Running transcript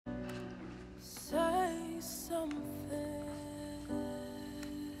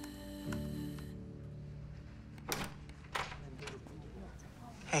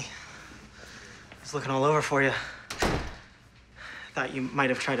was looking all over for you. Thought you might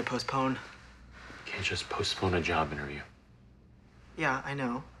have tried to postpone. Can't just postpone a job interview. Yeah, I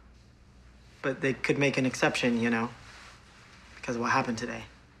know. But they could make an exception, you know, because of what happened today.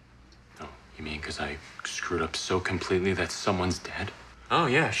 Oh, you mean because I screwed up so completely that someone's dead? Oh,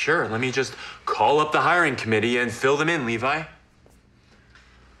 yeah, sure. Let me just call up the hiring committee and fill them in, Levi.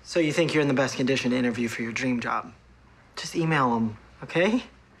 So you think you're in the best condition to interview for your dream job? Just email them, okay?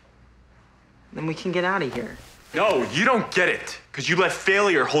 Then we can get out of here. No, you don't get it. Because you let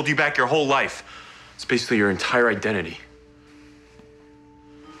failure hold you back your whole life. It's basically your entire identity.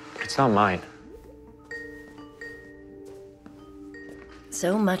 But it's not mine.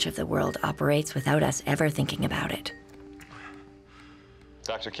 So much of the world operates without us ever thinking about it.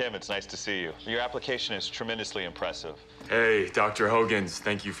 Dr. Kim, it's nice to see you. Your application is tremendously impressive. Hey, Dr. Hogan's,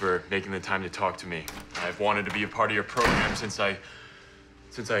 thank you for making the time to talk to me. I've wanted to be a part of your program since I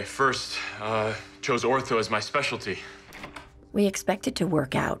first chose ortho as my specialty. We expect it to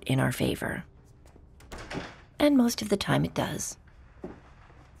work out in our favor. And most of the time it does.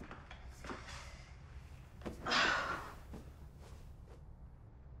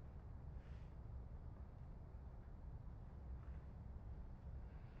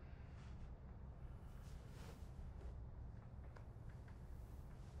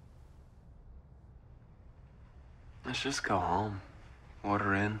 Let's just go home.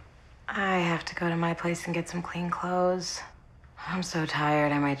 Order in. I have to go to my place and get some clean clothes. I'm so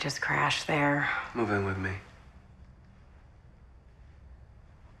tired, I might just crash there. Move in with me.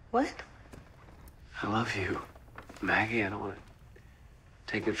 What? I love you, Maggie. I don't want to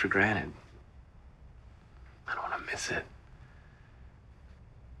take it for granted. I don't want to miss it.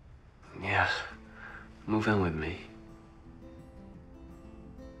 Yeah, move in with me.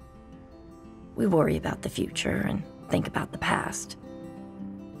 We worry about the future and think about the past.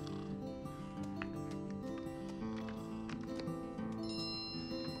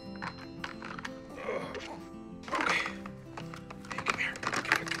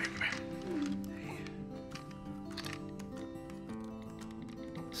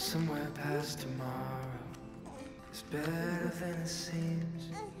 Somewhere past tomorrow is better than it seems.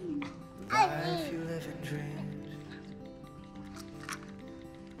 Life you live in dreams.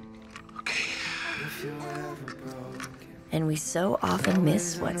 Okay. If you're ever broken, And we so often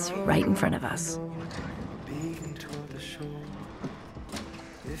miss what's right in front of us. beacon toward the shore.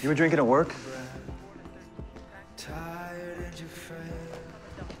 You were drinking at work? Tired and you're frail.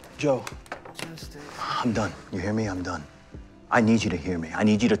 Joe, Just I'm done. You hear me? I'm done. I need you to hear me. I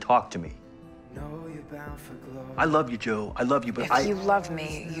need you to talk to me. know you're bound for glory. I love you, Joe. I love you, but If you love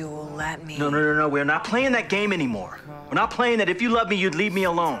me, you will let me. No. We're not playing that game anymore. We're not playing that if you love me, you'd leave me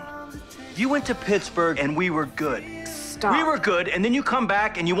alone. You went to Pittsburgh and we were good. Stop. We were good, and then you come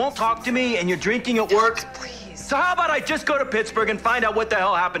back and you won't talk to me and you're drinking at work. Please. So how about I just go to Pittsburgh and find out what the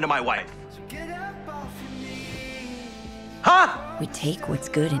hell happened to my wife? Huh? We take what's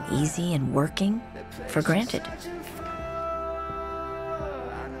good and easy and working for granted.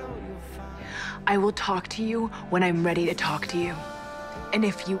 I will talk to you when I'm ready to talk to you. And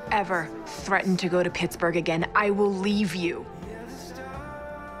if you ever threaten to go to Pittsburgh again, I will leave you.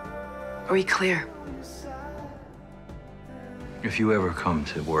 Are we clear? If you ever come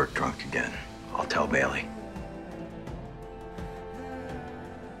to work drunk again, I'll tell Bailey.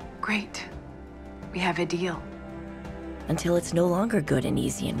 Great. We have a deal. Until it's no longer good and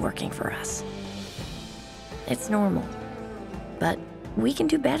easy and working for us. It's normal. But we can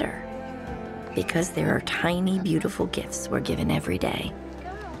do better. Because there are tiny, beautiful gifts we're given every day.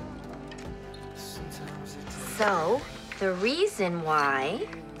 So, the reason why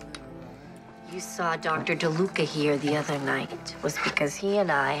you saw Dr. Deluca here the other night was because he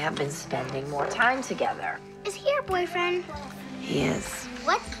and I have been spending more time together. Is he your boyfriend? He is.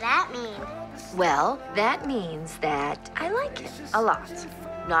 What's that mean? Well, that means that I like him a lot.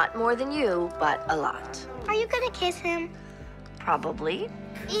 Not more than you, but a lot. Are you gonna kiss him? Probably.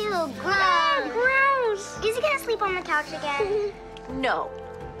 Ew, gross. Gross. Is he gonna sleep on the couch again? No.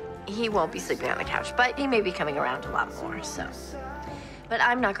 He won't be sleeping on the couch, but he may be coming around a lot more, so. But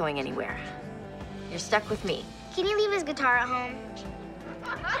I'm not going anywhere. You're stuck with me. Can you leave his guitar at home?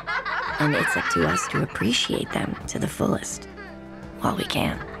 And it's up to us to appreciate them to the fullest while we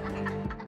can.